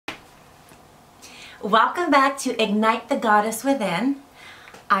Welcome back to Ignite the Goddess Within.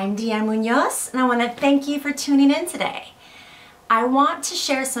 I'm Deanne Munoz, and I want to thank you for tuning in today. I want to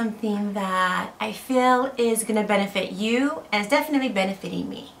share something that I feel is going to benefit you and is definitely benefiting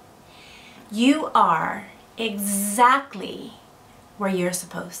me. You are exactly where you're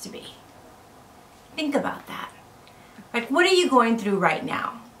supposed to be. Think about that. Like, what are you going through right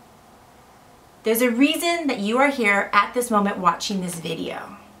now? There's a reason that you are here at this moment watching this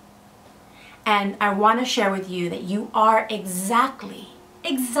video. And I want to share with you that you are exactly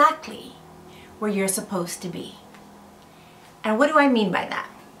where you're supposed to be. And what do I mean by that?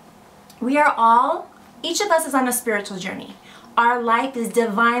 We are all, each of us is on a spiritual journey. Our life is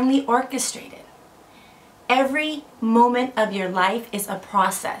divinely orchestrated. Every moment of your life is a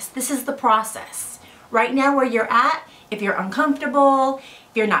process. This is the process. Right now where you're at, if you're uncomfortable,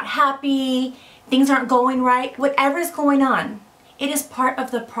 if you're not happy, things aren't going right, whatever's going on, it is part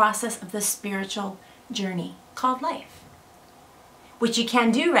of the process of the spiritual journey called life. What you can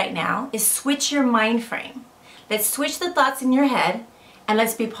do right now is switch your mind frame. Let's switch the thoughts in your head and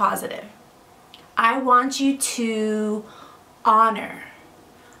let's be positive. I want you to honor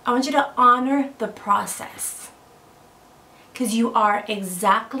the process, because you are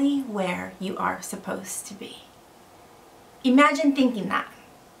exactly where you are supposed to be. Imagine thinking that.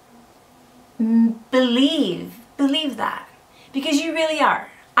 Believe that. Because you really are.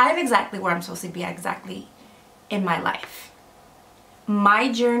 I'm exactly where I'm supposed to be exactly in my life.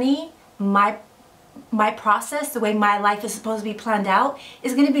 My journey, my process, the way my life is supposed to be planned out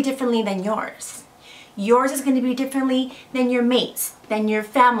is going to be differently than yours. Yours is going to be differently than your mates, than your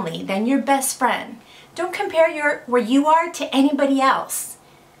family, than your best friend. Don't compare where you are to anybody else.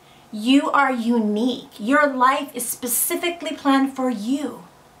 You are unique. Your life is specifically planned for you.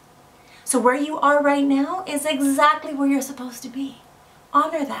 So where you are right now is exactly where you're supposed to be.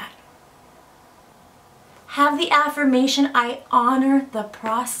 Honor that. Have the affirmation, I honor the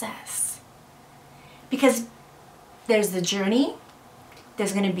process. Because there's the journey,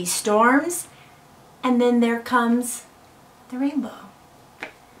 there's going to be storms, and then there comes the rainbow.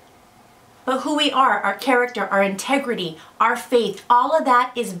 But who we are, our character, our integrity, our faith, all of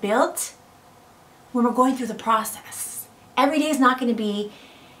that is built when we're going through the process. Every day is not going to be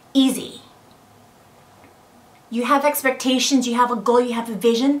easy. You have expectations, you have a goal, you have a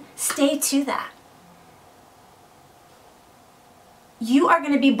vision, stay to that. You are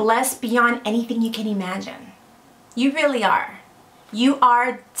going to be blessed beyond anything you can imagine. You really are. You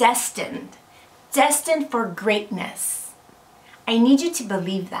are destined for greatness. I need you to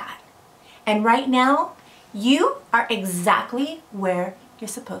believe that. And right now, you are exactly where you're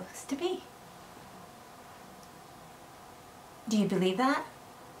supposed to be. Do you believe that?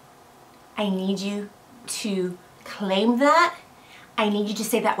 I need you to claim that. I need you to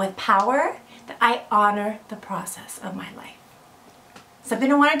say that with power, that I honor the process of my life.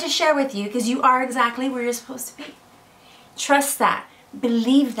 Something I wanted to share with you, because you are exactly where you're supposed to be. Trust that.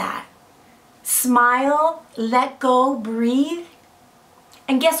 Believe that. Smile, let go, breathe.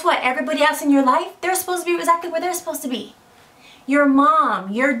 And guess what? Everybody else in your life, they're supposed to be exactly where they're supposed to be. Your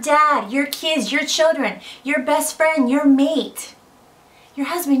mom, your dad, your kids, your children, your best friend, your mate, your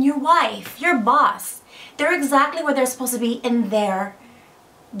husband, your wife, your boss. They're exactly where they're supposed to be in their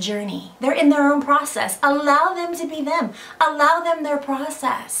journey. They're in their own process. Allow them to be them. Allow them their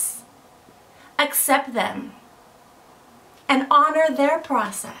process. Accept them. And honor their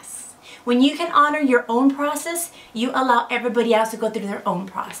process. When you can honor your own process, you allow everybody else to go through their own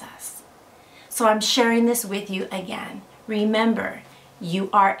process. So I'm sharing this with you again. Remember, you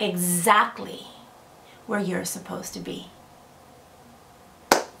are exactly where you're supposed to be.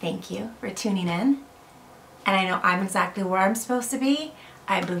 Thank you for tuning in. And I know I'm exactly where I'm supposed to be.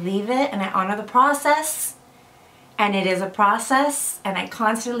 I believe it and I honor the process. And it is a process, and I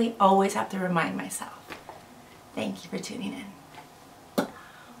constantly always have to remind myself. Thank you for tuning in.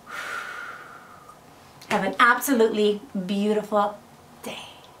 Have an absolutely beautiful